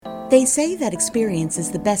They say that experience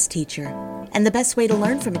is the best teacher, and the best way to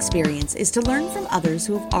learn from experience is to learn from others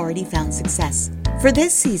who have already found success. For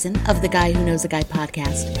this season of the Guy Who Knows a Guy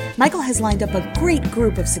podcast, Michael has lined up a great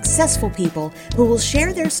group of successful people who will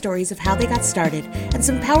share their stories of how they got started and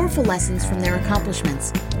some powerful lessons from their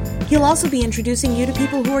accomplishments. He'll also be introducing you to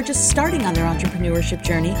people who are just starting on their entrepreneurship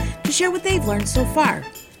journey to share what they've learned so far.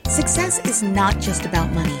 Success is not just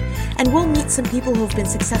about money, and we'll meet some people who have been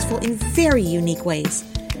successful in very unique ways.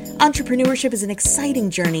 Entrepreneurship is an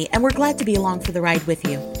exciting journey, and we're glad to be along for the ride with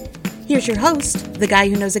you. Here's your host, the Guy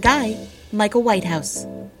Who Knows a Guy, Michael Whitehouse.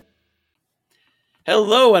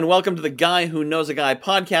 Hello, and welcome to the Guy Who Knows a Guy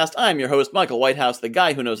podcast. I'm your host, Michael Whitehouse, the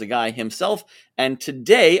Guy Who Knows a Guy himself, and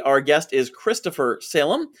today our guest is Christopher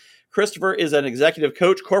Salem. Christopher is an executive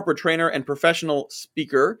coach, corporate trainer, and professional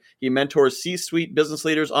speaker. He mentors C-suite business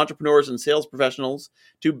leaders, entrepreneurs, and sales professionals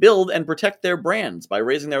to build and protect their brands by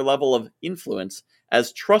raising their level of influence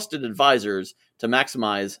as trusted advisors to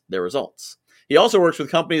maximize their results. He also works with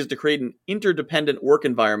companies to create an interdependent work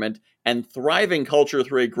environment and thriving culture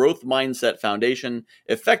through a growth mindset foundation,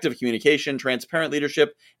 effective communication, transparent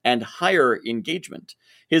leadership, and higher engagement.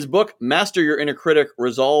 His book, Master Your Inner Critic,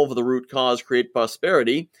 Resolve the Root Cause, Create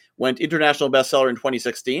Prosperity, went international bestseller in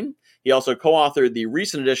 2016. He also co-authored the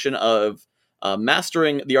recent edition of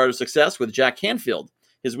Mastering the Art of Success with Jack Canfield.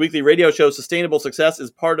 His weekly radio show, Sustainable Success,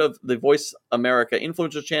 is part of the Voice America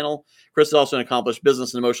Influencers channel. Chris is also an accomplished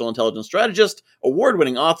business and emotional intelligence strategist,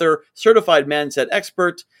 award-winning author, certified mindset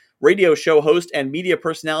expert, radio show host and media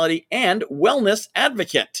personality, and wellness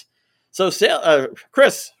advocate. So,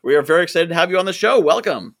 Chris, we are very excited to have you on the show.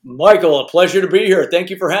 Welcome. Michael, a pleasure to be here.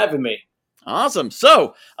 Thank you for having me. Awesome.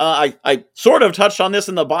 So, I sort of touched on this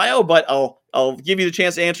in the bio, but I'll give you the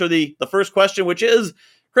chance to answer the first question, which is,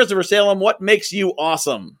 Christopher Salem, what makes you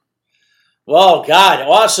awesome? Well, God,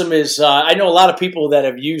 awesome is, I know a lot of people that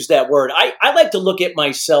have used that word. I like to look at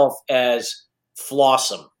myself as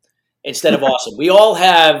flawsome instead of awesome. We all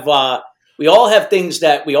have things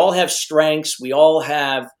that, we all have strengths. We all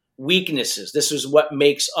have weaknesses. This is what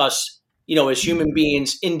makes us, as human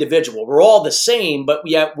beings, individual. We're all the same, but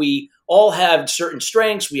yet we all have certain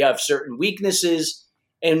strengths. We have certain weaknesses.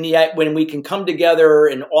 And yet when we can come together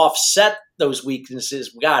and offset those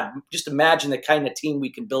weaknesses, God, just imagine the kind of team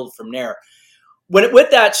we can build from there.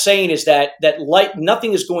 With that saying is that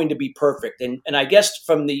nothing is going to be perfect. And I guess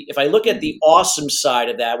if I look at the awesome side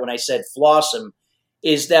of that, when I said flawsome,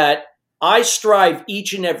 is that I strive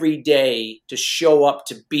each and every day to show up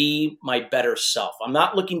to be my better self. I'm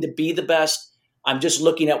not looking to be the best. I'm just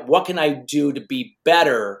looking at what can I do to be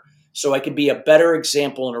better so I can be a better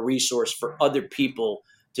example and a resource for other people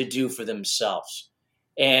to do for themselves.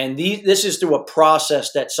 And this is through a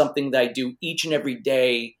process that's something that I do each and every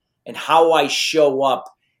day, and how I show up,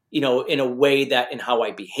 in a way that in how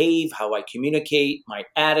I behave, how I communicate, my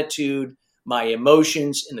attitude, my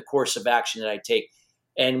emotions in the course of action that I take.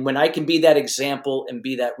 And when I can be that example and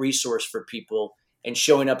be that resource for people and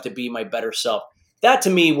showing up to be my better self, that to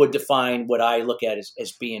me would define what I look at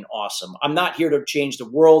as being awesome. I'm not here to change the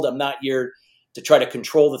world. I'm not here to try to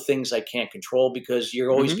control the things I can't control, because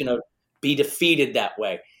you're always going to be defeated that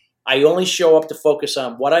way. I only show up to focus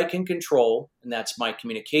on what I can control, and that's my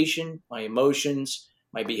communication, my emotions,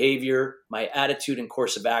 my behavior, my attitude and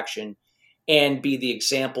course of action, and be the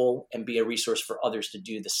example and be a resource for others to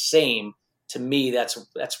do the same. To me, that's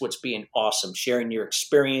what's being awesome, sharing your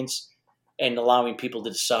experience and allowing people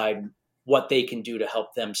to decide what they can do to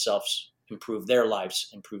help themselves improve their lives,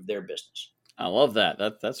 improve their business. I love that.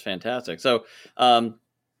 That's fantastic. So,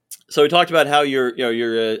 we talked about how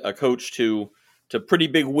you're a coach to pretty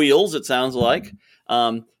big wheels, it sounds like.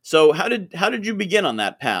 So how did you begin on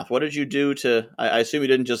that path? What did you do I assume you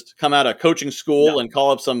didn't just come out of coaching school and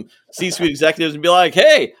call up some C-suite executives and be like,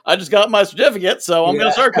 hey, I just got my certificate, so I'm going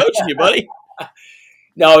to start coaching you, buddy.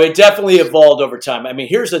 No, it definitely evolved over time. I mean,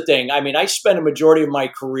 here's the thing. I mean, I spent a majority of my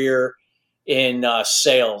career in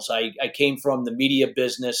sales. I came from the media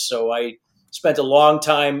business, so I spent a long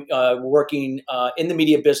time working in the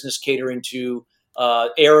media business, catering to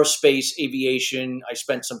aerospace, aviation. I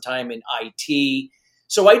spent some time in IT.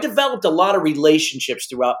 So I developed a lot of relationships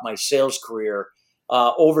throughout my sales career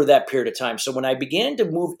over that period of time. So when I began to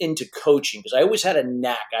move into coaching, because I always had a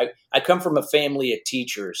knack, I come from a family of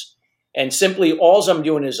teachers, and simply all I'm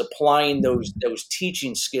doing is applying those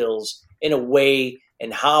teaching skills in a way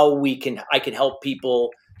and how I can help people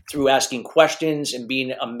through asking questions and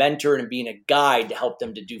being a mentor and being a guide to help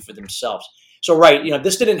them to do for themselves. So, right,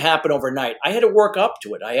 this didn't happen overnight. I had to work up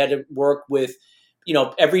to it. I had to work with,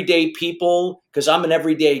 everyday people, because I'm an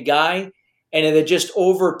everyday guy. And then just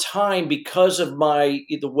over time, because of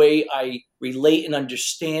the way I relate and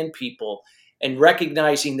understand people, and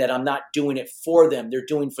recognizing that I'm not doing it for them, they're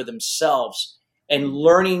doing for themselves, and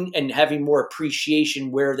learning and having more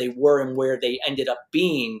appreciation where they were and where they ended up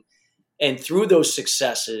being, and through those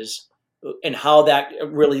successes, and how that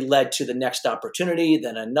really led to the next opportunity,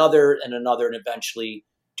 then another and another, and eventually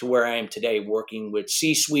to where I am today, working with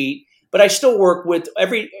C-suite. But I still work with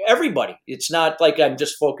everybody. It's not like I'm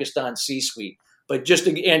just focused on C-suite. But just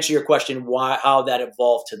to answer your question, how that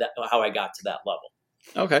evolved to that, how I got to that level.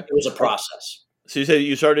 Okay, it was a process. So you said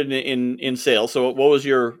you started in sales. So what was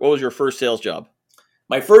your first sales job?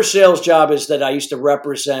 My first sales job is that I used to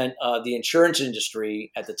represent the insurance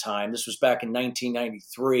industry at the time. This was back in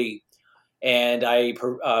 1993. And I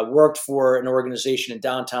worked for an organization in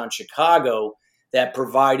downtown Chicago that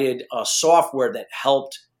provided software that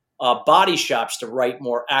helped body shops to write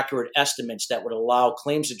more accurate estimates that would allow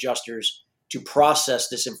claims adjusters to process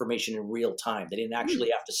this information in real time. They didn't actually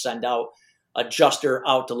have to send out adjuster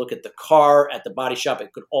out to look at the car at the body shop.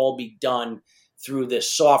 It could all be done through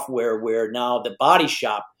this software, where now the body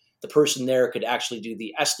shop, the person there could actually do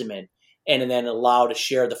the estimate and then allow to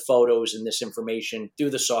share the photos and this information through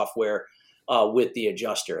the software with the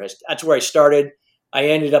adjuster. That's where I started. I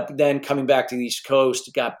ended up then coming back to the East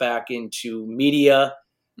Coast, got back into media,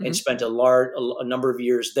 and spent a number of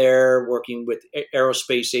years there working with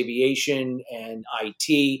aerospace, aviation, and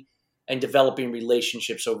IT, and developing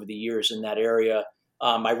relationships over the years in that area.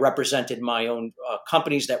 I represented my own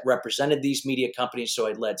companies that represented these media companies. So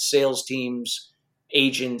I led sales teams,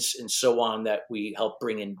 agents, and so on, that we helped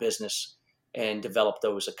bring in business and develop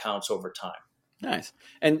those accounts over time. Nice.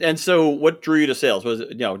 And so what drew you to sales? Was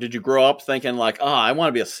it, did you grow up thinking like, I want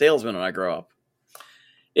to be a salesman when I grow up?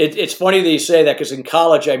 It's funny that you say that, because in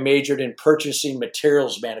college I majored in purchasing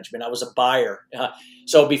materials management. I was a buyer.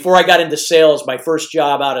 So before I got into sales, my first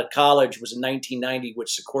job out of college was in 1990 with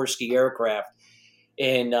Sikorsky Aircraft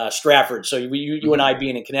in Stratford. So you and I,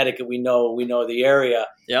 being in Connecticut, we know the area.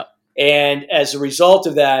 Yeah. And as a result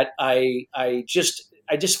of that, I just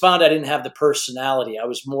found I didn't have the personality. I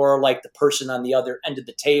was more like the person on the other end of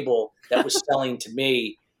the table that was selling to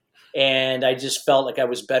me. And I just felt like I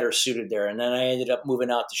was better suited there. And then I ended up moving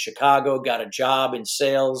out to Chicago, got a job in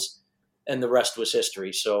sales, and the rest was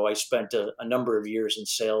history. So I spent a number of years in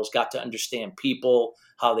sales, got to understand people,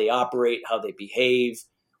 how they operate, how they behave,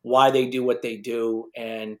 why they do what they do.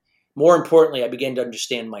 And more importantly, I began to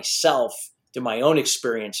understand myself through my own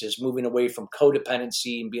experiences, moving away from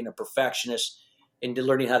codependency and being a perfectionist, into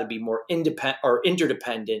learning how to be more independent or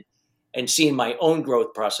interdependent, and seeing my own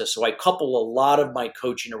growth process. So I couple a lot of my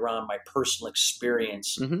coaching around my personal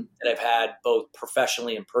experience that I've had both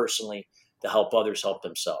professionally and personally to help others help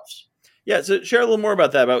themselves. Yeah. So share a little more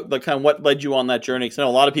about that, about the kind of what led you on that journey. Because I know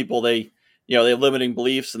a lot of people, they have limiting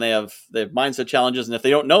beliefs and they have mindset challenges. And if they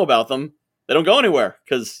don't know about them, they don't go anywhere,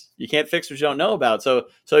 because you can't fix what you don't know about. So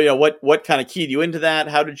what kind of keyed you into that?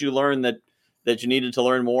 How did you learn that you needed to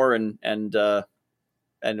learn more, and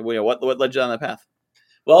what led you on that path?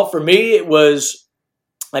 Well, for me, it was,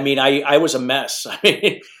 I was a mess.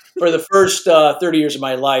 For the first 30 years of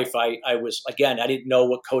my life, I was, again, I didn't know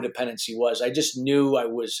what codependency was. I just knew I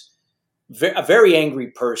was a very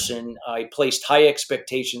angry person. I placed high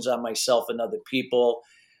expectations on myself and other people.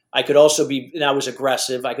 I could also be, and I was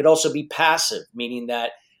aggressive. I could also be passive, meaning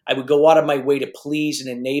that I would go out of my way to please and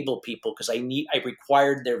enable people because I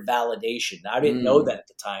required their validation. I didn't know that at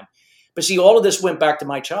the time. But see, all of this went back to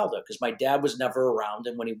my childhood, because my dad was never around.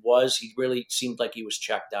 And when he was, he really seemed like he was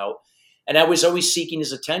checked out. And I was always seeking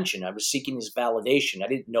his attention. I was seeking his validation. I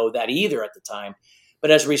didn't know that either at the time.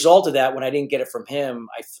 But as a result of that, when I didn't get it from him,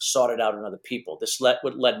 I sought it out in other people. This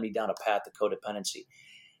what led me down a path of codependency.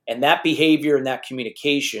 And that behavior and that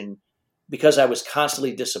communication, because I was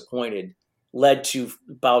constantly disappointed, led to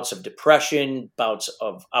bouts of depression, bouts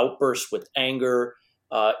of outbursts with anger,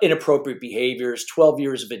 inappropriate behaviors, 12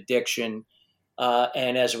 years of addiction.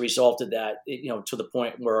 And as a result of that, to the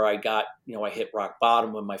point where I got, I hit rock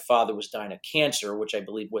bottom when my father was dying of cancer, which I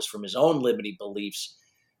believe was from his own limiting beliefs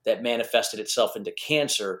that manifested itself into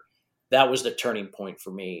cancer. That was the turning point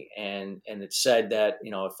for me. And it said that,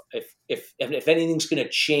 if anything's going to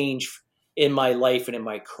change in my life and in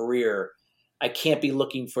my career, I can't be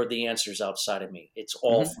looking for the answers outside of me. It's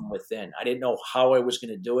all from within. I didn't know how I was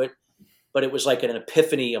going to do it, but it was like an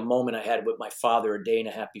epiphany, a moment I had with my father a day and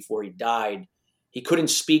a half before he died. He couldn't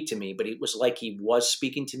speak to me, but it was like he was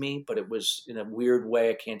speaking to me, but it was in a weird way.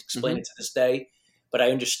 I can't explain it to this day, but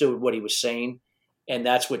I understood what he was saying. And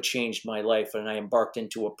that's what changed my life. And I embarked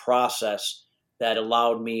into a process that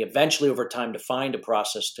allowed me eventually over time to find a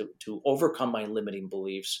process to overcome my limiting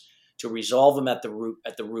beliefs, to resolve them at the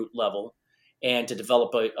root level, and to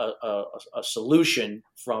develop a solution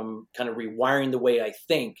from kind of rewiring the way I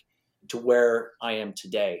think to where I am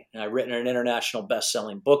today. And I've written an international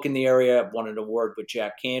best-selling book in the area. I've won an award with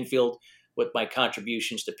Jack Canfield with my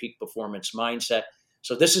contributions to peak performance mindset.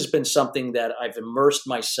 So this has been something that I've immersed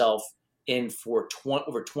myself in for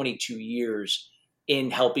over 22 years in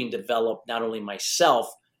helping develop not only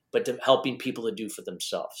myself, but helping people to do for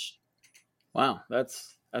themselves. Wow,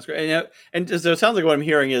 that's great. And so it sounds like what I'm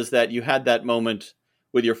hearing is that you had that moment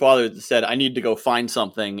with your father that said, I need to go find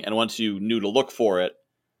something. And once you knew to look for it,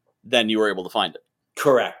 then you were able to find it.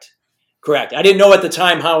 Correct. I didn't know at the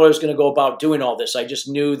time how I was going to go about doing all this. I just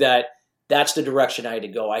knew that that's the direction I had to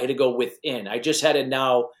go. I had to go within. I just had to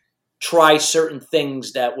now try certain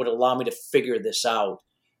things that would allow me to figure this out.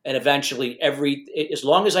 And eventually, as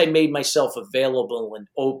long as I made myself available and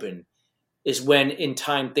open, is when in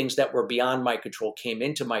time things that were beyond my control came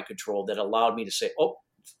into my control that allowed me to say, oh,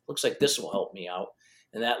 looks like this will help me out.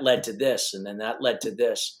 And that led to this, and then that led to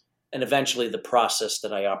this. And eventually the process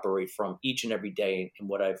that I operate from each and every day, and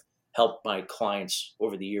what I've helped my clients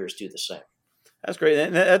over the years do the same. That's great.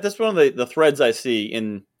 And that's one of the threads I see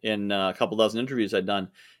in a couple dozen interviews I've done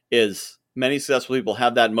is many successful people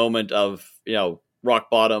have that moment of,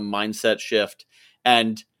 rock bottom mindset shift.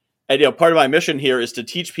 And part of my mission here is to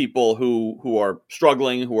teach people who are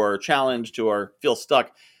struggling, who are challenged, feel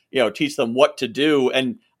stuck, teach them what to do.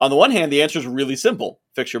 And on the one hand, the answer is really simple: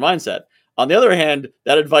 fix your mindset. On the other hand,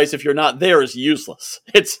 that advice, if you're not there, is useless.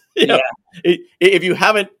 It's, if you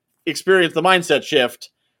haven't experienced the mindset shift,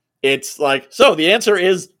 it's like, so the answer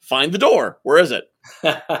is find the door. Where is it?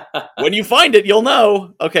 When you find it, you'll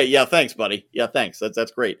know. Okay. Yeah. Thanks, buddy. Yeah. Thanks.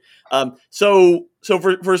 That's great. So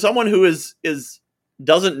for someone who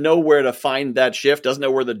doesn't know where to find that shift, doesn't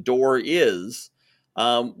know where the door is,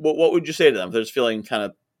 what would you say to them? If they're just feeling kind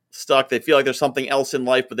of stuck. They feel like there's something else in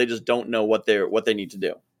life, but they just don't know what they need to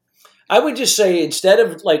do. I would just say, instead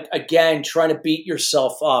of trying to beat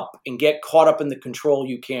yourself up and get caught up in the control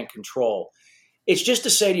you can't control, it's just to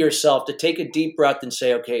say to yourself, to take a deep breath and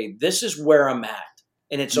say, okay, this is where I'm at,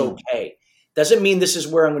 and it's okay. Doesn't mean this is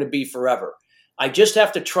where I'm going to be forever. I just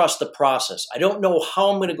have to trust the process. I don't know how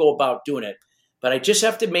I'm going to go about doing it, but I just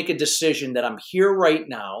have to make a decision that I'm here right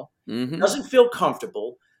now. Mm-hmm. It doesn't feel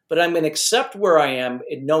comfortable, but I'm going to accept where I am,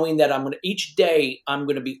 and knowing that each day I'm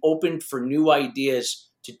going to be open for new ideas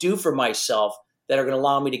to do for myself that are going to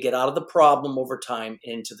allow me to get out of the problem over time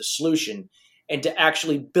into the solution, and to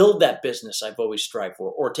actually build that business I've always strived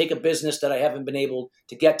for, or take a business that I haven't been able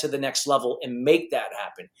to get to the next level and make that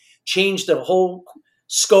happen. Change the whole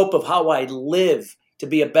scope of how I live to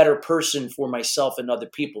be a better person for myself and other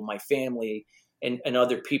people, my family and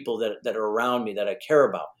other people that are around me that I care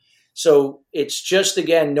about. So it's just,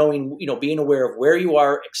 again, knowing, being aware of where you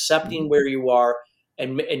are, accepting where you are,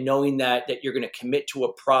 and knowing that you're going to commit to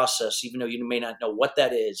a process, even though you may not know what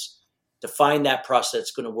that is, to find that process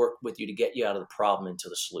that's going to work with you to get you out of the problem into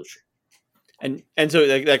the solution. And so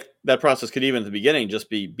that process could even at the beginning just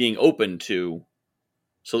be being open to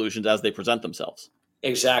solutions as they present themselves.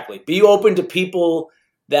 Exactly. Be open to people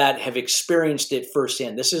that have experienced it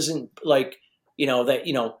firsthand. This isn't like,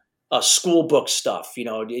 school book stuff.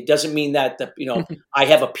 It doesn't mean that I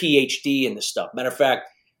have a PhD in this stuff. Matter of fact,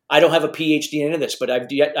 I don't have a PhD in any of this, but I've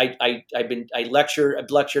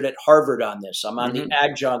lectured at Harvard on this. I'm on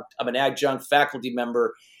I'm an adjunct faculty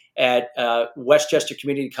member at Westchester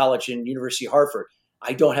Community College and University of Hartford.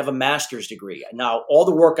 I don't have a master's degree. Now, all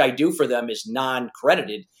the work I do for them is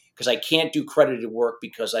non-credited because I can't do credited work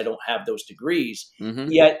because I don't have those degrees.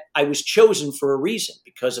 Mm-hmm. Yet I was chosen for a reason,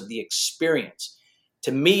 because of the experience.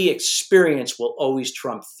 To me, experience will always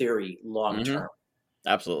trump theory long term.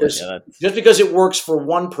 Absolutely. Just because it works for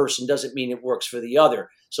one person doesn't mean it works for the other.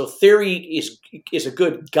 So theory is a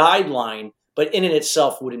good guideline, but in and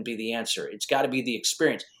itself wouldn't be the answer. It's got to be the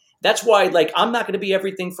experience. That's why, I'm not going to be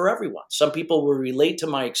everything for everyone. Some people will relate to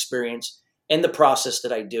my experience and the process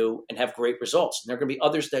that I do and have great results. And there are going to be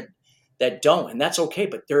others that don't, and that's okay.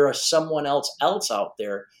 But there are someone else out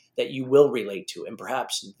there that you will relate to, and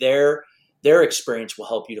perhaps their experience will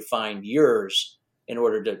help you to find yours in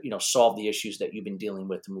order to, solve the issues that you've been dealing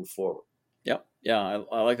with to move forward. Yeah.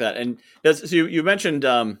 I like that. And so you mentioned,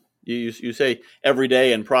 you say every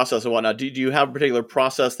day and process and whatnot. Do you have a particular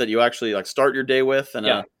process that you actually start your day with?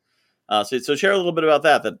 And so share a little bit about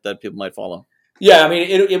that people might follow. Yeah, I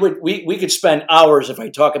mean, we could spend hours if I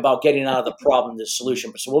talk about getting out of the problem to the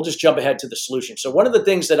solution. So we'll just jump ahead to the solution. So one of the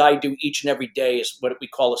things that I do each and every day is what we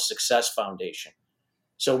call a success foundation.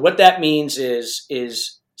 So what that means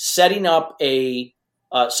is setting up a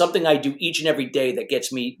something I do each and every day that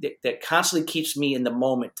gets me, that constantly keeps me in the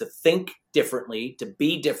moment to think differently, to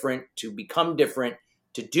be different, to become different,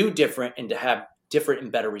 to do different, and to have different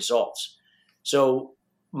and better results. So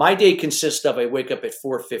my day consists of, I wake up at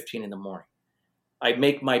 4:15 in the morning. I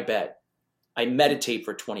make my bed. I meditate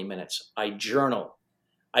for 20 minutes. I journal.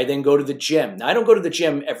 I then go to the gym. Now, I don't go to the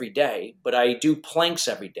gym every day, but I do planks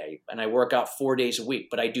every day, and I work out 4 days a week,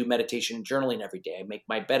 but I do meditation and journaling every day. I make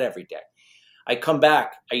my bed every day. I come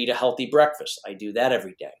back. I eat a healthy breakfast. I do that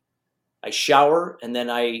every day. I shower, and then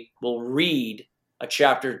I will read a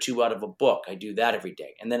chapter or two out of a book. I do that every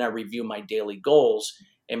day. And then I review my daily goals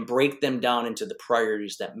and break them down into the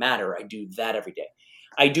priorities that matter. I do that every day.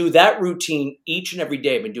 I do that routine each and every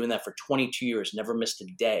day. I've been doing that for 22 years, never missed a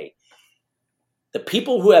day. The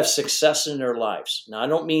people who have success in their lives, now I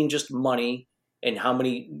don't mean just money and how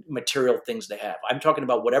many material things they have. I'm talking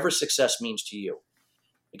about whatever success means to you.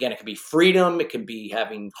 Again, it could be freedom. It could be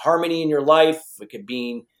having harmony in your life. It could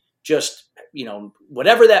be just,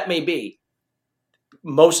 whatever that may be.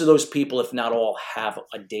 Most of those people, if not all, have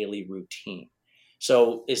a daily routine.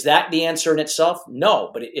 So is that the answer in itself?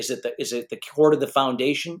 No. But is it the core to the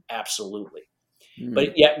foundation? Absolutely. Mm-hmm.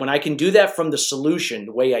 But yet when I can do that from the solution,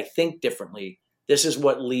 the way I think differently, this is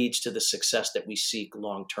what leads to the success that we seek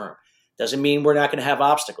long term. Doesn't mean we're not going to have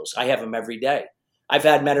obstacles. I have them every day.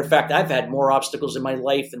 Matter of fact, I've had more obstacles in my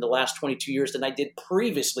life in the last 22 years than I did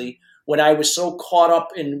previously when I was so caught up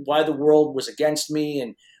in why the world was against me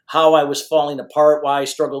and how I was falling apart, why I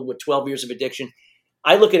struggled with 12 years of addiction.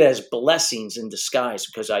 I look at it as blessings in disguise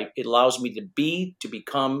because it allows me to be, to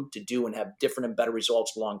become, to do, and have different and better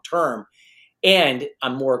results long term. And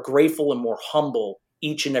I'm more grateful and more humble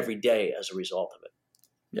each and every day as a result of it.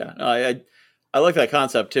 Yeah, no, I like that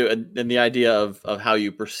concept too, and the idea of how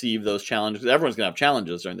you perceive those challenges. Everyone's going to have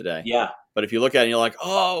challenges during the day. Yeah. But if you look at it and you're like,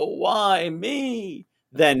 oh, why me?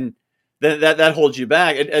 Then that holds you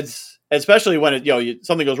back. It's especially when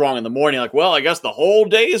something goes wrong in the morning. Like, well, I guess the whole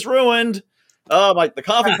day is ruined. Oh, the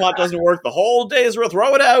coffee pot doesn't work. The whole day is ruined.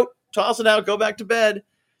 Throw it out, toss it out, go back to bed.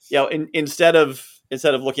 Instead of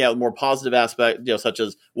looking at more positive aspect, such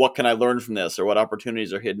as what can I learn from this, or what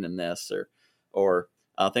opportunities are hidden in this, or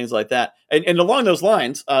things like that. And along those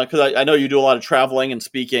lines, because I know you do a lot of traveling and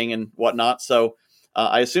speaking and whatnot, so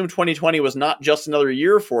I assume 2020 was not just another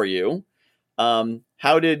year for you.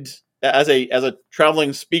 How did, as a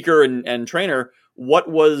traveling speaker and trainer, what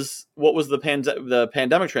was the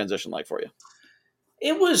pandemic transition like for you?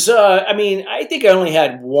 It was, I think I only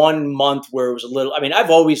had 1 month where it was a little,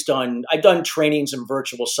 I've done trainings and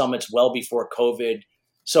virtual summits well before COVID.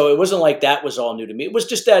 So it wasn't like that was all new to me. It was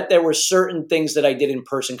just that there were certain things that I did in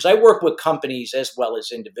person because I work with companies as well as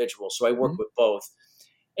individuals. So I work with both.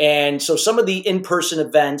 And so some of the in-person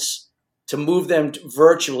events, to move them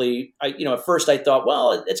virtually, at first I thought,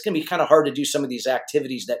 well, it's going to be kind of hard to do some of these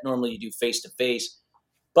activities that normally you do face-to-face.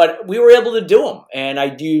 But we were able to do them. And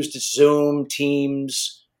I used Zoom,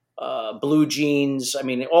 Teams, Blue Jeans,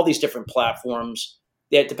 all these different platforms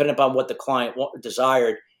that depended upon what the client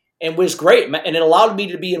desired. And it was great. And it allowed me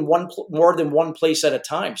to be in more than one place at a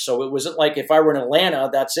time. So it wasn't like if I were in Atlanta,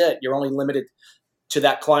 that's it. You're only limited to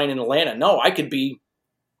that client in Atlanta. No, I could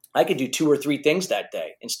do 2 or 3 things that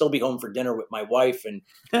day and still be home for dinner with my wife and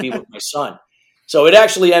be with my son. So it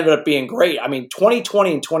actually ended up being great.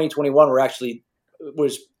 2020 and 2021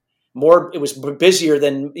 it was busier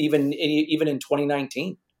than even in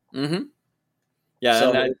 2019. Mm-hmm. Yeah.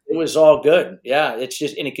 So it was all good. Yeah. It's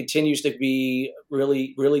just, and it continues to be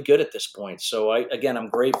really, really good at this point. So I'm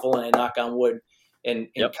grateful, and I knock on wood and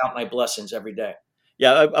count my blessings every day.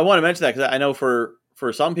 Yeah. I want to mention that because I know for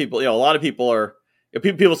some people, a lot of people are,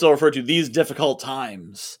 people still refer to these difficult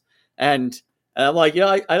times. And I'm like,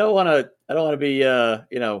 I don't want to be,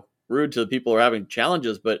 rude to the people who are having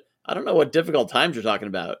challenges, but I don't know what difficult times you're talking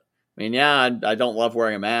about. I don't love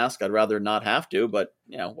wearing a mask. I'd rather not have to, but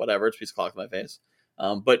whatever. It's a piece of cloth on my face.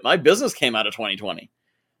 But my business came out of 2020.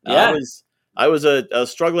 Yeah. I was a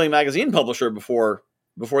struggling magazine publisher before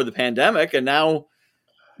the pandemic, and now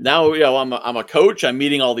I'm a coach. I'm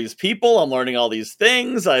meeting all these people. I'm learning all these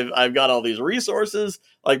things. I've got all these resources.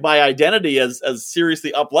 Like, my identity has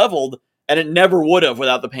seriously up-leveled, and it never would have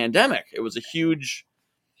without the pandemic. It was a huge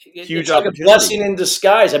it's like a blessing in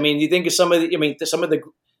disguise. You think of some of the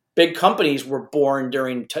big companies were born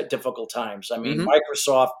during difficult times.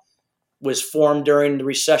 Microsoft was formed during the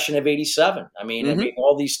recession of '87.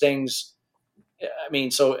 All these things.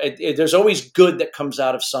 So there's always good that comes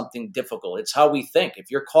out of something difficult. It's how we think. If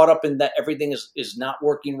you're caught up in that everything is not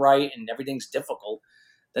working right and everything's difficult,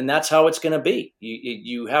 then that's how it's going to be.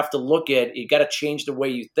 You have to look at, you got to change the way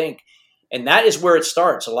you think. And that is where it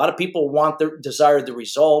starts. A lot of people desire the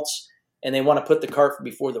results, and they want to put the cart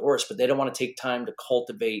before the horse, but they don't want to take time to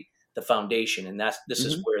cultivate the foundation. And this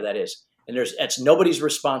is where that is. And it's nobody's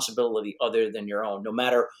responsibility other than your own. No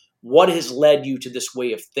matter what has led you to this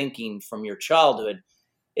way of thinking from your childhood,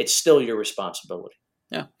 it's still your responsibility.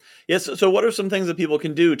 Yeah. Yes. So what are some things that people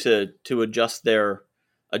can do to adjust their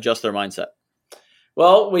mindset?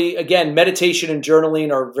 Well, meditation and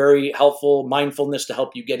journaling are very helpful. Mindfulness to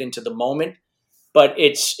help you get into the moment. But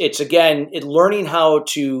it's learning how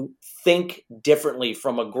to think differently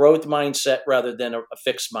from a growth mindset rather than a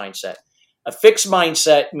fixed mindset. A fixed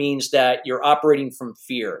mindset means that you're operating from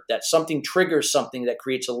fear, that something triggers something that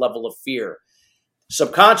creates a level of fear.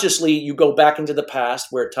 Subconsciously, you go back into the past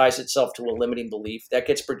where it ties itself to a limiting belief that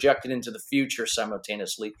gets projected into the future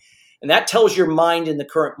simultaneously. And that tells your mind in the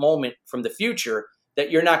current moment from the future that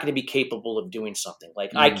you're not going to be capable of doing something. Like,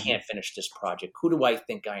 I can't finish this project. Who do I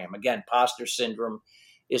think I am? Again, imposter syndrome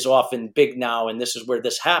is often big now, and this is where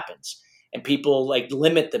this happens. And people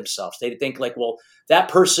limit themselves. They think well, that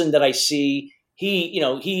person that I see, he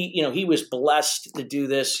was blessed to do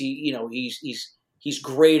this. He's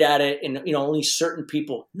great at it, and only certain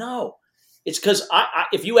people. No, it's because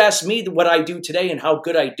if you ask me what I do today and how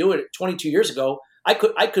good I do it 22 years ago, I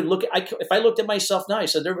could look at if I looked at myself now, I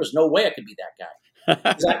said there was no way I could be that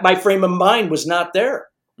guy. My frame of mind was not there.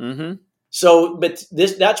 Mm-hmm. So, but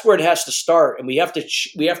that's where it has to start, and we have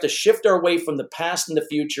to shift our way from the past and the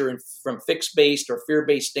future, and from fixed-based or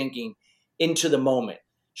fear-based thinking into the moment,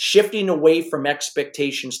 shifting away from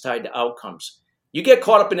expectations tied to outcomes. You get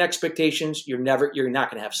caught up in expectations, you're not going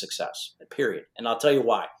to have success. Period. And I'll tell you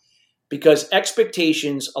why. Because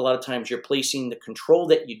expectations, a lot of times, you're placing the control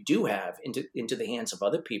that you do have into the hands of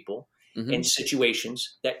other people in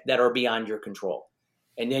situations that are beyond your control,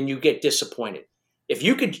 and then you get disappointed. If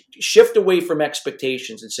you could shift away from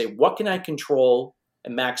expectations and say, what can I control,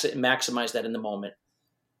 and maximize that in the moment,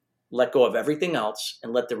 let go of everything else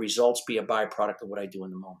and let the results be a byproduct of what I do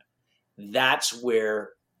in the moment. That's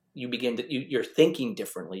where you begin you're thinking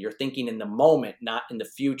differently. You're thinking in the moment, not in the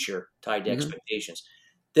future, tied to expectations.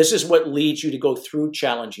 This is what leads you to go through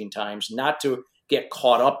challenging times, not to get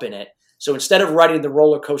caught up in it. So instead of riding the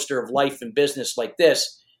roller coaster of life and business like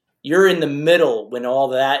this, you're in the middle when all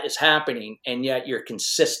that is happening, and yet you're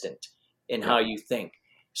consistent in how you think.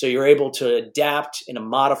 So you're able to adapt and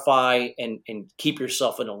modify and keep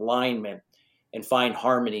yourself in alignment and find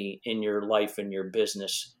harmony in your life and your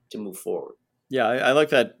business to move forward. Yeah, I like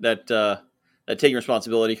that taking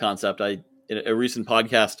responsibility concept. In a recent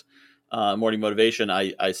podcast, Morning Motivation,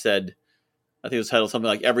 I said, I think it was titled something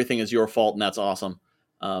like "Everything is your fault," and that's awesome.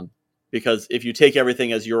 Because if you take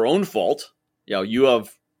everything as your own fault, you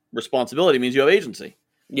have responsibility, means you have agency.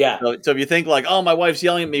 Yeah. So if you think oh, my wife's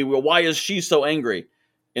yelling at me, well, why is she so angry?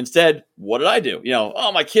 Instead, what did I do?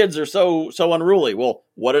 Oh, my kids are so unruly. Well,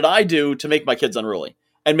 what did I do to make my kids unruly?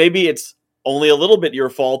 And maybe it's only a little bit your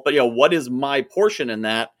fault, but what is my portion in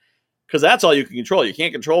that? Because that's all you can control. You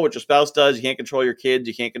can't control what your spouse does. You can't control your kids.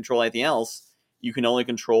 You can't control anything else. You can only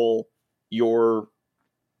control your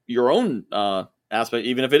own aspect,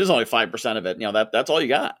 even if it is only 5% of it. That's all you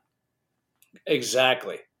got.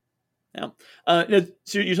 Exactly. Yeah.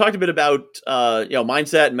 So you talked a bit about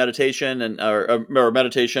mindset and meditation or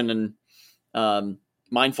meditation and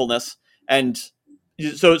mindfulness, and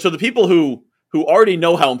so the people who already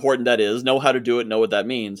know how important that is, know how to do it, know what that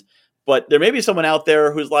means. But there may be someone out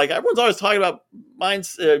there who's like, everyone's always talking about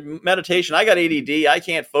meditation. I got ADD. I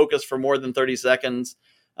can't focus for more than 30 seconds.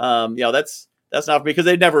 That's not because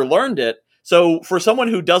they've never learned it. So for someone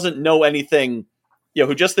who doesn't know anything,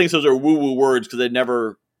 who just thinks those are woo-woo words because they've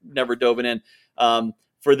never dove in,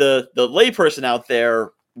 for the layperson out there,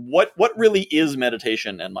 what really is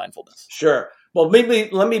meditation and mindfulness? Sure. Well, maybe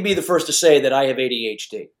let me be the first to say that I have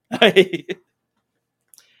ADHD.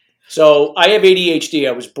 So I have ADHD.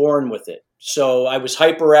 I was born with it. So I was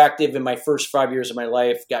hyperactive in my first 5 years of my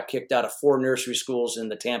life, got kicked out of 4 nursery schools in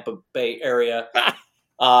the Tampa Bay area.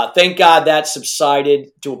 Thank God that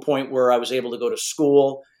subsided to a point where I was able to go to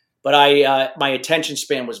school, but my attention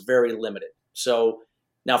span was very limited. So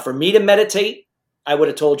now for me to meditate, I would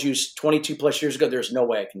have told you 22 plus years ago, there's no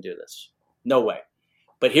way I can do this. No way.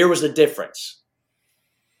 But here was the difference.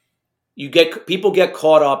 People get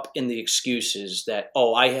caught up in the excuses that,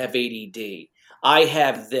 oh, I have ADD. I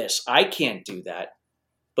have this. I can't do that.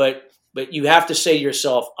 But you have to say to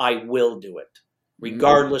yourself, I will do it,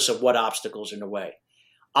 regardless of what obstacles are in the way.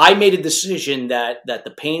 I made a decision that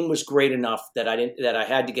the pain was great enough that I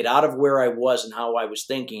had to get out of where I was and how I was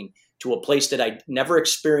thinking to a place that I'd never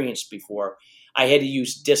experienced before. I had to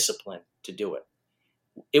use discipline to do it.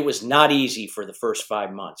 It was not easy for the first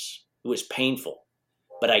 5 months. It was painful,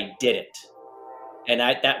 but I did it. And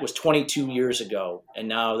that was 22 years ago. And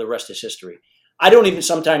now the rest is history.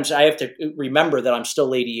 Sometimes I have to remember that I'm still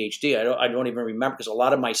ADHD. I don't even remember, because a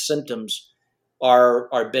lot of my symptoms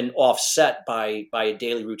are been offset by a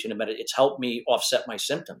daily routine of meditation. It's helped me offset my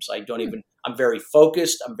symptoms. I'm very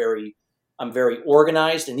focused. I'm very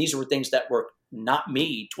organized. And these were things that were not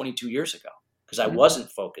me 22 years ago, because I wasn't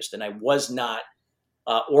focused and I was not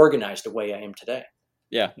organized the way I am today.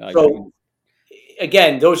 Yeah. No, so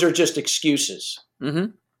again, those are just excuses.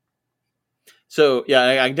 Mm-hmm. So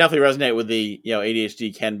yeah, I definitely resonate with the,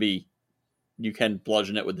 ADHD you can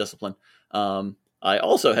bludgeon it with discipline. I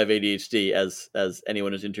also have ADHD, as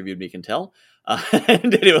anyone who's interviewed me can tell.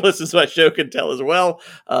 And anyone who listens to my show can tell as well.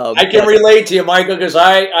 I can relate to you, Michael, because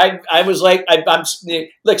I was like,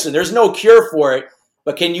 listen, there's no cure for it,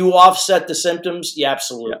 but can you offset the symptoms? Yeah,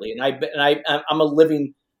 absolutely. Yeah. And I'm a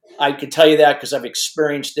living, I could tell you that because I've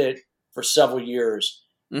experienced it for several years.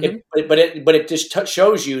 Mm-hmm. But it just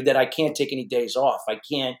shows you that I can't take any days off. I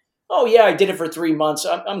can't. Oh yeah, I did it for 3 months.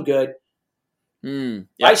 I'm good. Yep.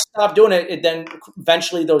 I stop doing it, then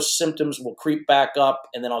eventually those symptoms will creep back up,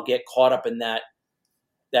 and then I'll get caught up in that.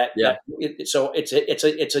 So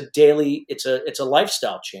it's a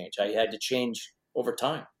lifestyle change. I had to change over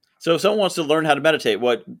time. So if someone wants to learn how to meditate,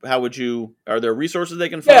 are there resources they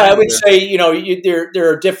can find? Yeah, I would say, there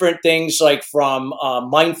are different things, like from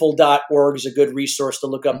mindful.org is a good resource to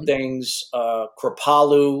look up things.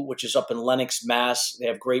 Kripalu, which is up in Lenox, Mass. They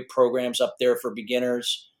have great programs up there for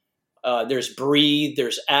beginners. There's Breathe,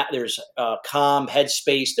 there's Calm,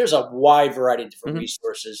 Headspace. There's a wide variety of different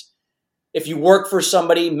resources. If you work for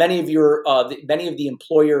somebody, many of the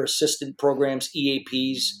employer assistant programs,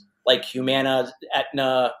 EAPs, like Humana,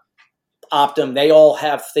 Aetna, Optum, they all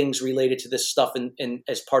have things related to this stuff in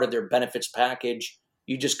as part of their benefits package.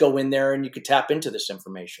 You just go in there and you could tap into this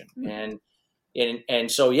information. And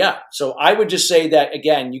so I would just say that,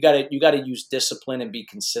 again, you got to use discipline and be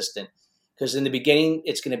consistent, because in the beginning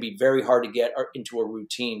it's going to be very hard to get into a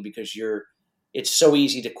routine, because it's so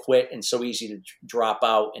easy to quit and so easy to drop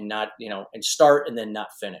out and not, and start and then not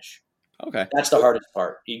finish. Okay. That's the hardest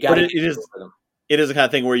part. You got to get with them. It is the kind of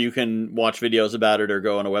thing where you can watch videos about it or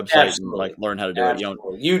go on a website and learn how to do it.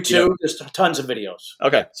 YouTube, there's tons of videos.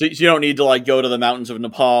 Okay. So you don't need to go to the mountains of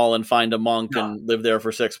Nepal and find a monk and live there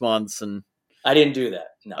for 6 months. And I didn't do that.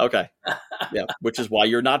 No. Okay. Yeah. Which is why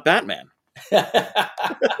you're not Batman. Probably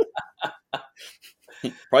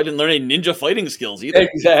didn't learn any ninja fighting skills either.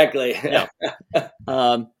 Exactly. Yeah.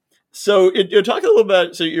 So you're talking a little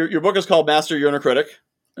bit. So your book is called Master Your Inner Critic.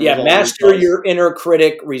 Yeah, Master Your Inner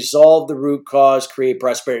Critic, Resolve the Root Cause, Create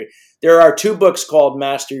Prosperity. There are 2 books called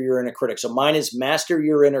Master Your Inner Critic. So mine is Master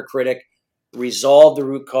Your Inner Critic, Resolve the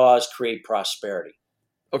Root Cause, Create Prosperity.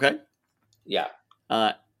 Okay. Yeah.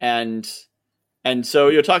 And so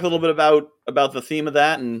you're talking a little bit about the theme of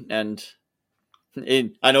that, and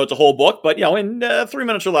I know it's a whole book, but in 3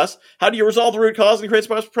 minutes or less, how do you resolve the root cause and create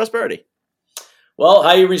prosperity? Well,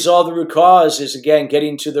 how you resolve the root cause is, again,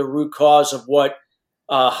 getting to the root cause of what.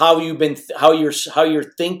 How your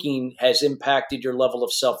thinking has impacted your level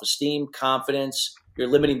of self-esteem, confidence, your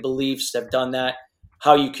limiting beliefs have done that.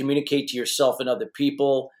 How you communicate to yourself and other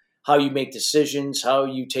people, how you make decisions, how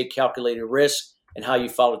you take calculated risk, and how you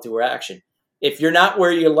follow through action. If you're not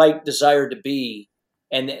where you desire to be,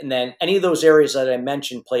 and then any of those areas that I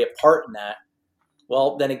mentioned play a part in that,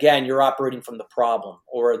 well, then again, you're operating from the problem,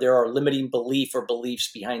 or there are limiting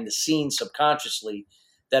beliefs behind the scenes subconsciously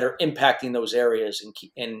that are impacting those areas,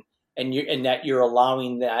 and that you're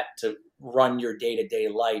allowing that to run your day-to-day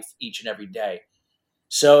life each and every day.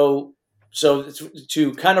 So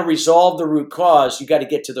to kind of resolve the root cause, you got to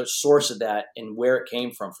get to the source of that and where it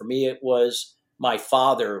came from. For me, it was my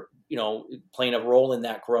father, playing a role in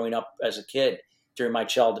that growing up as a kid during my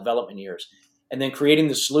child development years. And then creating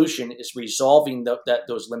the solution is resolving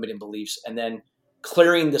those limiting beliefs, and then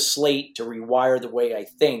clearing the slate to rewire the way I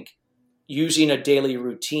think, using a daily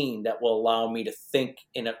routine that will allow me to think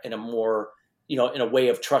in a more, in a way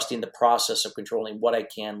of trusting the process of controlling what I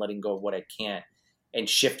can, letting go of what I can't, and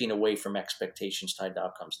shifting away from expectations tied to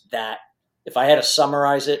outcomes. That, if I had to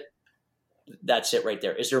summarize it, that's it right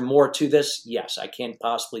there. Is there more to this? Yes, I can't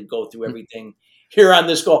possibly go through everything here on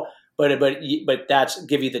this call, but that's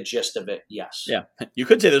give you the gist of it. Yes. Yeah. You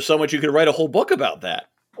could say there's so much you could write a whole book about that.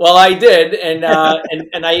 Well, I did, and I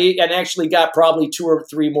actually got probably 2 or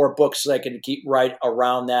 3 more books that I can keep right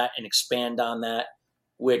around that and expand on that,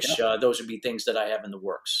 which those would be things that I have in the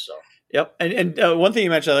works. So. Yep, and one thing you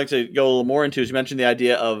mentioned I'd like to go a little more into is you mentioned the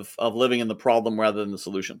idea of living in the problem rather than the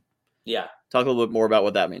solution. Yeah. Talk a little bit more about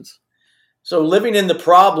what that means. So living in the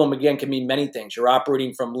problem, again, can mean many things. You're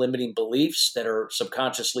operating from limiting beliefs that are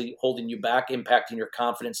subconsciously holding you back, impacting your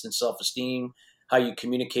confidence and self-esteem, how you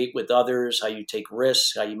communicate with others, how you take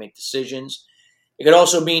risks, how you make decisions. It could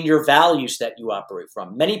also mean your values that you operate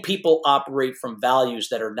from. Many people operate from values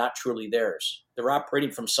that are not truly theirs. They're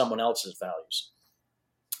operating from someone else's values.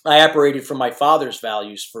 I operated from my father's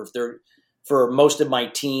values for most of my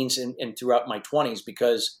teens and throughout my 20s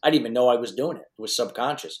because I didn't even know I was doing it. It was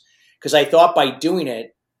subconscious. Because I thought by doing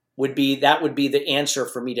it would be the answer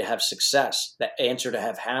for me to have success, the answer to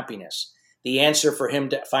have happiness, the answer for him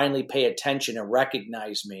to finally pay attention and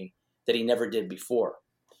recognize me that he never did before.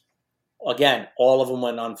 Again, all of them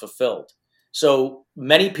went unfulfilled. So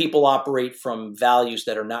many people operate from values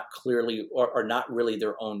that are not clearly or are not really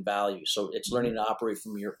their own values. So it's learning to operate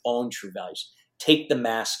from your own true values. Take the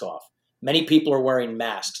mask off. Many people are wearing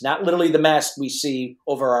masks, not literally the mask we see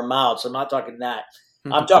over our mouths. I'm not talking that.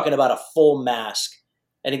 I'm talking about a full mask.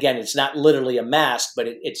 And again, it's not literally a mask, but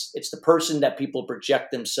it's the person that people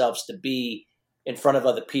project themselves to be in front of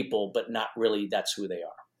other people, but not really that's who they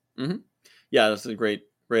are. Mm-hmm. Yeah, that's a great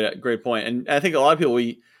point. And I think a lot of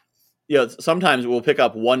people, sometimes we'll pick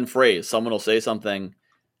up one phrase. Someone will say something,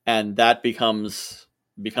 and that becomes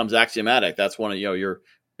axiomatic. That's one of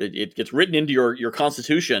it gets written into your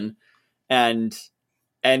constitution, and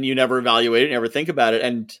you never evaluate it, never think about it.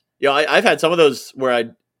 And I've had some of those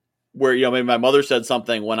where maybe my mother said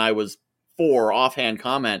something when I was 4, offhand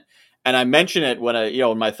comment, and I mention it when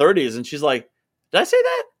in my 30s, and she's like, "Did I say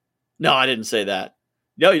that? No, I didn't say that.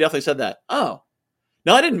 No, you definitely said that. Oh,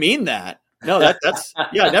 no, I didn't mean that. No, that's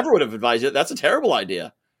I never would have advised you. That's a terrible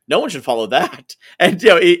idea. No one should follow that." And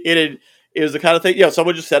it was the kind of thing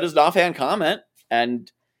someone just said as an offhand comment,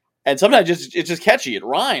 and sometimes it's just catchy. It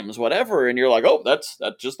rhymes, whatever, and you're like, oh, that's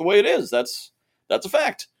just the way it is. That's a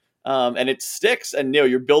fact, and it sticks. And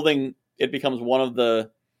you're building. It becomes one of the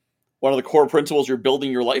core principles you're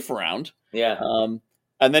building your life around. Yeah.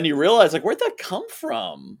 And then you realize, like, where'd that come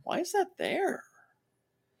from? Why is that there?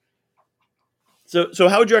 So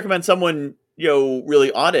how would you recommend someone,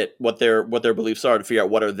 really audit what their beliefs are to figure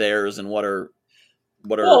out what are theirs and what are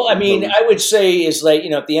Well, I mean, I would say is like,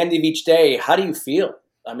 at the end of each day, how do you feel?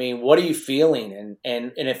 I mean, what are you feeling?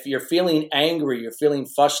 And if you're feeling angry, you're feeling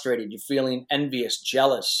frustrated, you're feeling envious,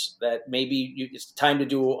 jealous, that maybe it's time to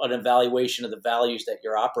do an evaluation of the values that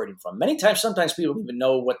you're operating from. Sometimes people don't even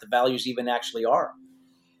know what the values even actually are.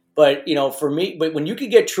 But, for me, when you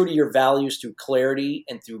could get true to your values through clarity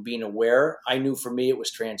and through being aware, I knew for me it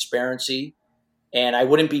was transparency. And I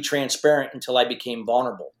wouldn't be transparent until I became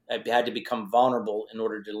vulnerable. I had to become vulnerable in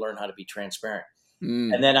order to learn how to be transparent.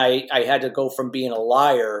 And then I had to go from being a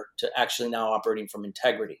liar to actually now operating from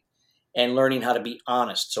integrity and learning how to be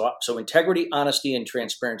honest. So integrity, honesty, and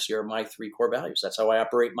transparency are my 3 core values. That's how I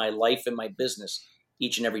operate my life and my business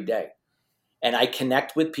each and every day. And I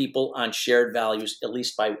connect with people on shared values, at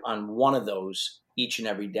least on one of those each and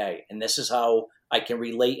every day. And this is how I can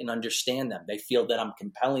relate and understand them. They feel that I'm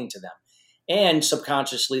compelling to them. And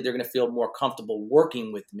subconsciously, they're going to feel more comfortable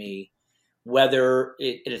working with me, whether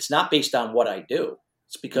it's not based on what I do.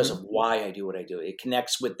 It's because of why I do what I do. It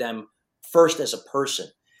connects with them first as a person.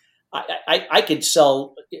 I could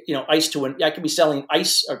sell, ice I could be selling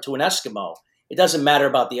ice to an Eskimo. It doesn't matter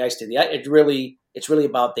about the ice to the ice. It's really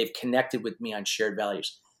about they've connected with me on shared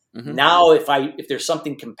values. Mm-hmm. Now, if there's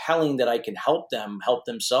something compelling that I can help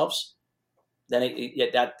themselves, then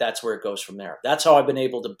that's where it goes from there. That's how I've been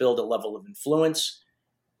able to build a level of influence,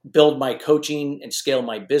 build my coaching and scale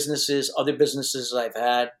my businesses, other businesses I've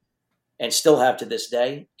had and still have to this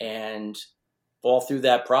day, and all through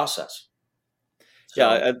that process. So,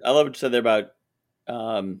 yeah, I love what you said there about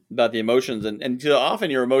the emotions, and often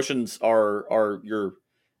your emotions are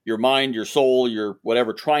your mind, your soul, your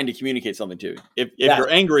whatever trying to communicate something to you. If you're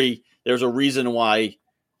angry, there's a reason why,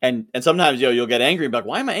 and sometimes you'll get angry and be like,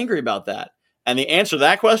 why am I angry about that? And the answer to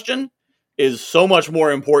that question is so much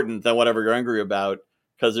more important than whatever you're angry about,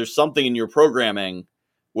 because there's something in your programming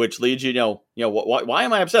which leads why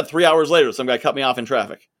am I upset 3 hours later? Some guy cut me off in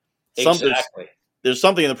traffic. Exactly. There's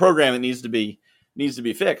something in the program that needs to be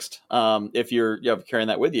fixed. If you're carrying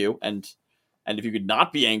that with you, and if you could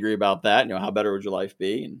not be angry about that, how better would your life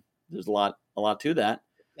be? And there's a lot to that.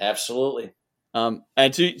 Absolutely.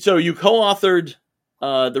 And so you co-authored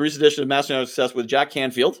the recent edition of Mastering Our Success with Jack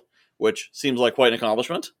Canfield, which seems like quite an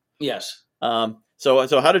accomplishment. Yes. So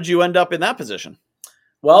how did you end up in that position?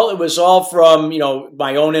 Well, it was all from,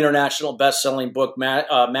 my own international best-selling book,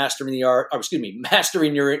 Master Your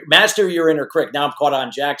Inner Critic. Now I'm caught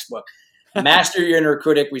on Jack's book, Master Your Inner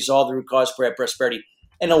Critic, Resolve the Root Cause for Prosperity.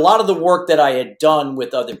 And a lot of the work that I had done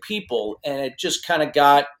with other people, and it just kind of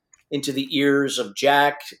got into the ears of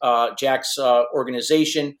Jack's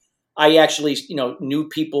organization. I actually, knew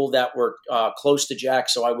people that were close to Jack,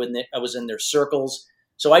 so I was in their circles.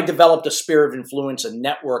 So I developed a sphere of influence, a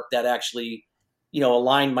network that actually,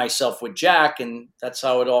 aligned myself with Jack, and that's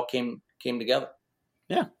how it all came together.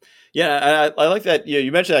 Yeah, yeah, I like that.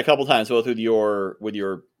 You mentioned that a couple times, both with your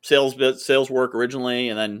sales work originally,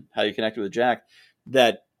 and then how you connected with Jack.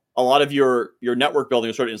 That a lot of your network building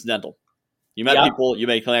is sort of incidental. You met people, you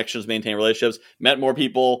made connections, maintained relationships, met more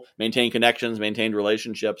people, maintained connections, maintained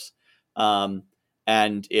relationships,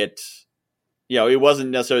 and it wasn't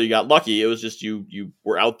necessarily you got lucky. It was just you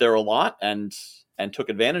were out there a lot and took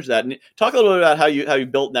advantage of that. And talk a little bit about how you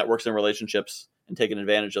built networks and relationships and taken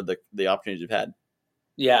advantage of the opportunities you've had.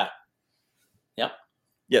 Yeah.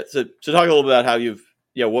 So talk a little bit about how you've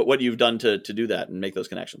what you've done to do that and make those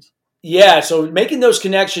connections. Yeah, so making those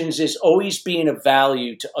connections is always being of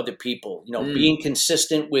value to other people. Being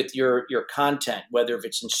consistent with your content, whether if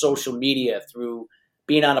it's in social media, through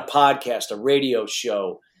being on a podcast, a radio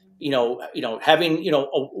show, having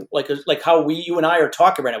like how you and I are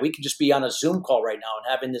talking right now. We could just be on a Zoom call right now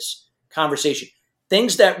and having this conversation.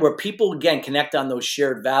 Things where people again connect on those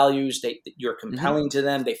shared values. You're compelling to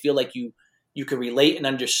them. They feel like you can relate and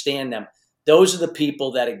understand them. Those are the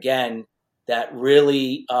people that again. That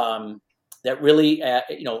really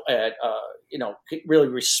really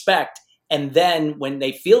respect, and then when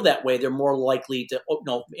they feel that way, they're more likely to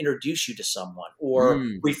introduce you to someone or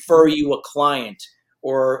refer you a client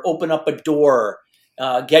or open up a door,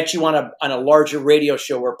 get you on a larger radio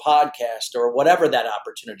show or podcast or whatever that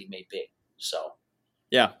opportunity may be. So,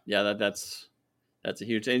 that's a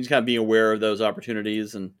huge thing. Just kind of being aware of those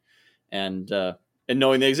opportunities and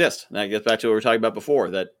knowing they exist. And that gets back to what we were talking about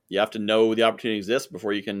before, that you have to know the opportunity exists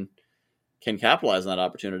before you can capitalize on that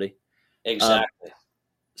opportunity. Exactly.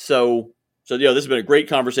 So this has been a great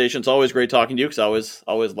conversation. It's always great talking to you because I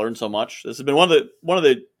always learn so much. This has been one of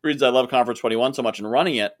the reasons I love Conference 21 so much and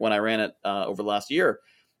running it when I ran it over the last year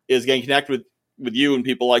is getting connected with you and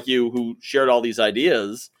people like you who shared all these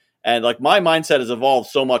ideas. And like my mindset has evolved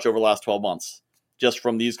so much over the last 12 months just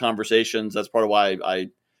from these conversations. That's part of why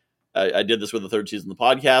I did this with the third season of the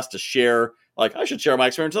podcast to share, like I should share my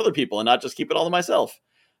experience with other people and not just keep it all to myself.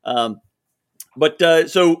 So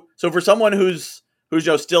for someone who's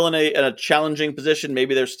still in a challenging position,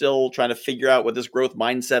 maybe they're still trying to figure out what this growth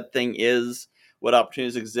mindset thing is, what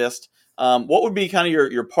opportunities exist. What would be kind of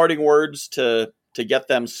your parting words to get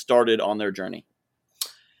them started on their journey?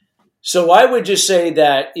 So I would just say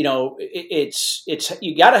that, it's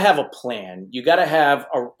you got to have a plan. You got to have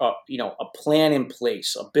a plan in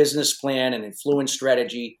place, a business plan, an influence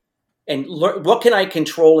strategy, and learn what can I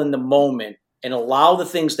control in the moment and allow the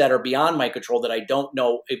things that are beyond my control that I don't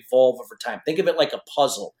know evolve over time. Think of it like a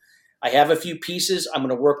puzzle. I have a few pieces. I'm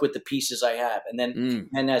going to work with the pieces I have. And then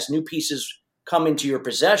and as new pieces come into your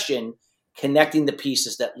possession, connecting the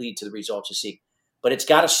pieces that lead to the results you seek. But it's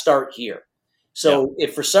got to start here. So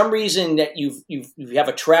if for some reason that you have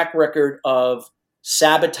a track record of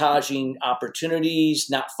sabotaging opportunities,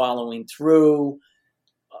 not following through,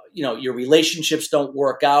 your relationships don't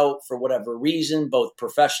work out for whatever reason, both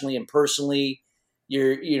professionally and personally,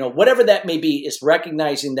 whatever that may be, is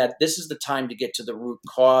recognizing that this is the time to get to the root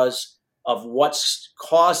cause of what's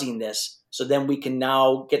causing this. So then we can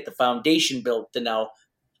now get the foundation built to now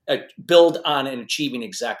build on and achieving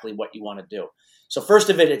exactly what you want to do. So first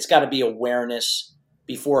of it, it's got to be awareness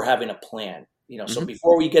before having a plan. So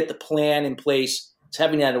before we get the plan in place, it's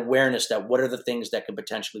having that awareness that what are the things that could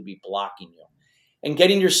potentially be blocking you, and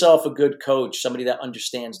getting yourself a good coach, somebody that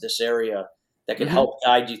understands this area that can help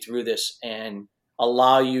guide you through this and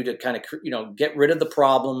allow you to kind of get rid of the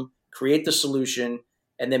problem, create the solution,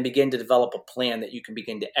 and then begin to develop a plan that you can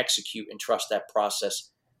begin to execute and trust that process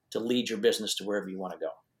to lead your business to wherever you want to go.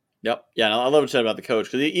 Yep. Yeah, and I love what you said about the coach,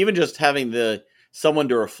 because even just having someone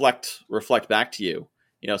to reflect back to you,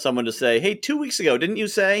 someone to say, hey, 2 weeks ago, didn't you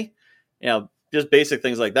say, just basic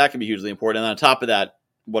things like that can be hugely important. And on top of that,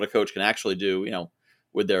 what a coach can actually do,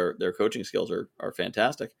 with their coaching skills are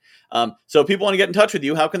fantastic. So if people want to get in touch with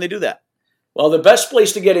you, how can they do that? Well, the best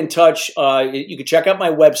place to get in touch, you can check out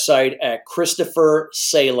my website at Christopher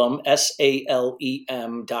Salem,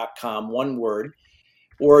 SALEM.com, one word.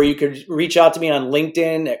 Or you could reach out to me on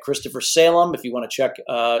LinkedIn at Christopher Salem if you want to check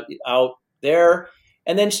out there.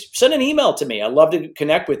 And then send an email to me. I'd love to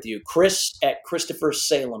connect with you,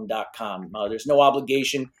 Chris@ChristopherSalem.com. There's no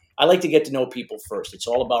obligation. I like to get to know people first. It's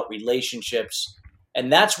all about relationships.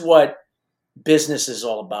 And that's what business is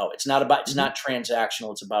all about. It's not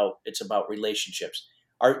transactional. It's about relationships.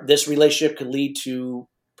 This relationship could lead to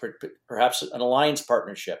perhaps an alliance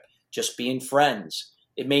partnership, just being friends.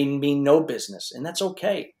 It may mean no business, and that's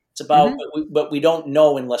okay. It's about, but we don't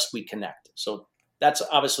know unless we connect. So that's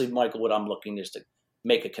obviously, Michael, what I'm looking is to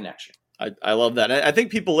make a connection. I love that. I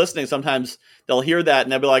think people listening, sometimes they'll hear that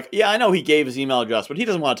and they'll be like, yeah, I know he gave his email address, but he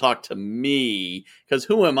doesn't want to talk to me because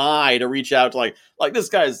who am I to reach out to like this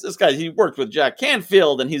guy, he worked with Jack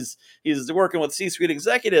Canfield and he's working with C-suite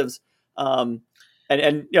executives. And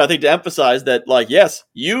I think to emphasize that, like, yes,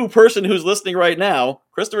 you person who's listening right now,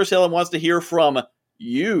 Christopher Salem wants to hear from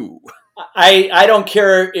you. I don't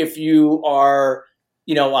care if you are,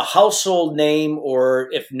 a household name, or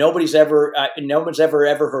if nobody's ever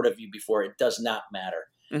heard of you before. It does not matter.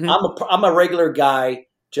 Mm-hmm. I'm a regular guy,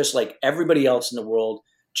 just like everybody else in the world.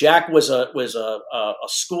 Jack was a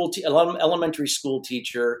elementary school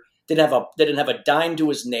teacher. Didn't have a dime to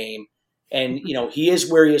his name, and he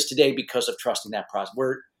is where he is today because of trusting that process.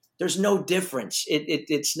 Where there's no difference.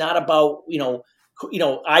 It's not about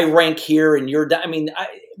I rank here and you're.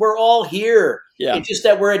 We're all here. Yeah. It's just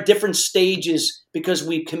that we're at different stages because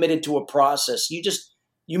we've committed to a process. You're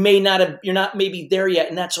not maybe there yet,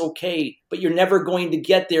 and that's okay. But you're never going to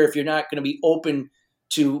get there if you're not going to be open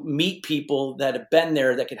to meet people that have been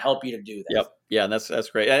there that can help you to do that. Yep. Yeah, and that's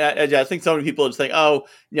great. I think so many people just think,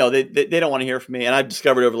 they don't want to hear from me. And I've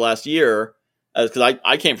discovered over the last year, because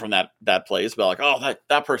I came from that place, but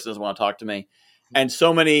that person doesn't want to talk to me. And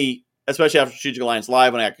so many, especially after Strategic Alliance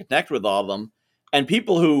Live, when I connect with all of them, and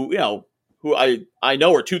people who I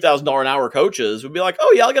know are $2,000 an hour coaches would be like,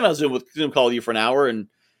 oh yeah, I'll get on a Zoom call with you for an hour and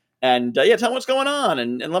tell me what's going on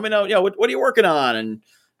and let me know, what are you working on?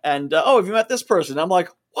 And have you met this person? And I'm like,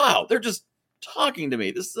 wow, they're just talking to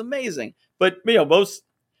me. This is amazing. But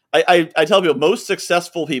I tell people, most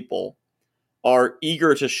successful people are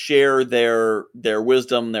eager to share their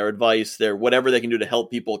wisdom, their advice, their whatever they can do to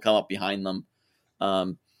help people come up behind them,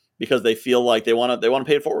 because they feel like they want to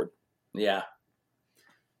pay it forward. Yeah.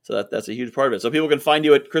 So that's a huge part of it. So people can find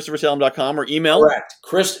you at ChristopherSalem.com or email. Correct.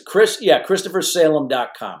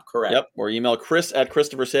 ChristopherSalem.com. Correct. Yep. Or email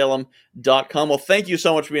Chris@ChristopherSalem.com. Well, thank you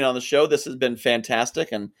so much for being on the show. This has been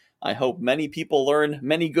fantastic, and I hope many people learn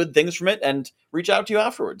many good things from it and reach out to you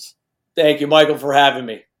afterwards. Thank you, Michael, for having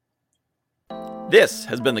me. This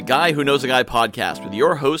has been the Guy Who Knows a Guy podcast with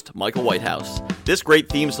your host, Michael Whitehouse. This great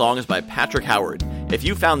theme song is by Patrick Howard. If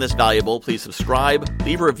you found this valuable, please subscribe,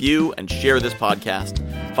 leave a review, and share this podcast.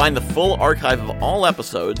 Find the full archive of all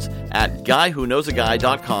episodes at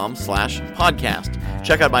guywhoknowsaguy.com/podcast.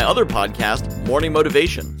 Check out my other podcast, Morning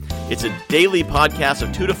Motivation. It's a daily podcast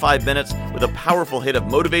of 2 to 5 minutes with a powerful hit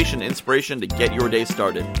of motivation and inspiration to get your day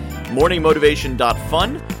started.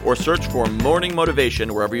 morningmotivation.fun or search for Morning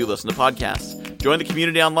Motivation wherever you listen to podcasts. Join the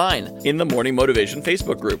community online in the Morning Motivation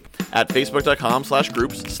Facebook group at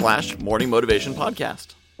facebook.com/groups/Morning Motivation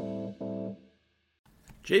Podcast.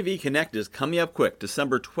 JV Connect is coming up quick,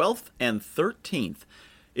 December 12th and 13th.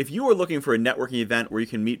 If you are looking for a networking event where you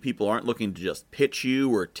can meet people who aren't looking to just pitch you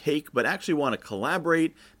or take, but actually want to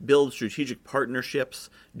collaborate, build strategic partnerships,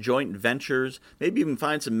 joint ventures, maybe even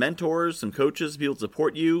find some mentors, some coaches, people to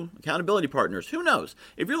support you, accountability partners, who knows?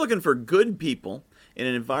 If you're looking for good people in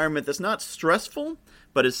an environment that's not stressful,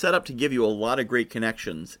 but is set up to give you a lot of great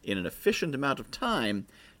connections in an efficient amount of time,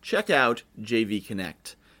 check out JV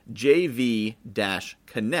Connect.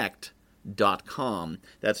 jv-connect.com.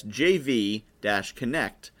 That's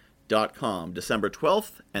jv-connect.com. December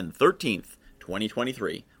 12th and 13th,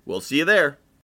 2023. We'll see you there.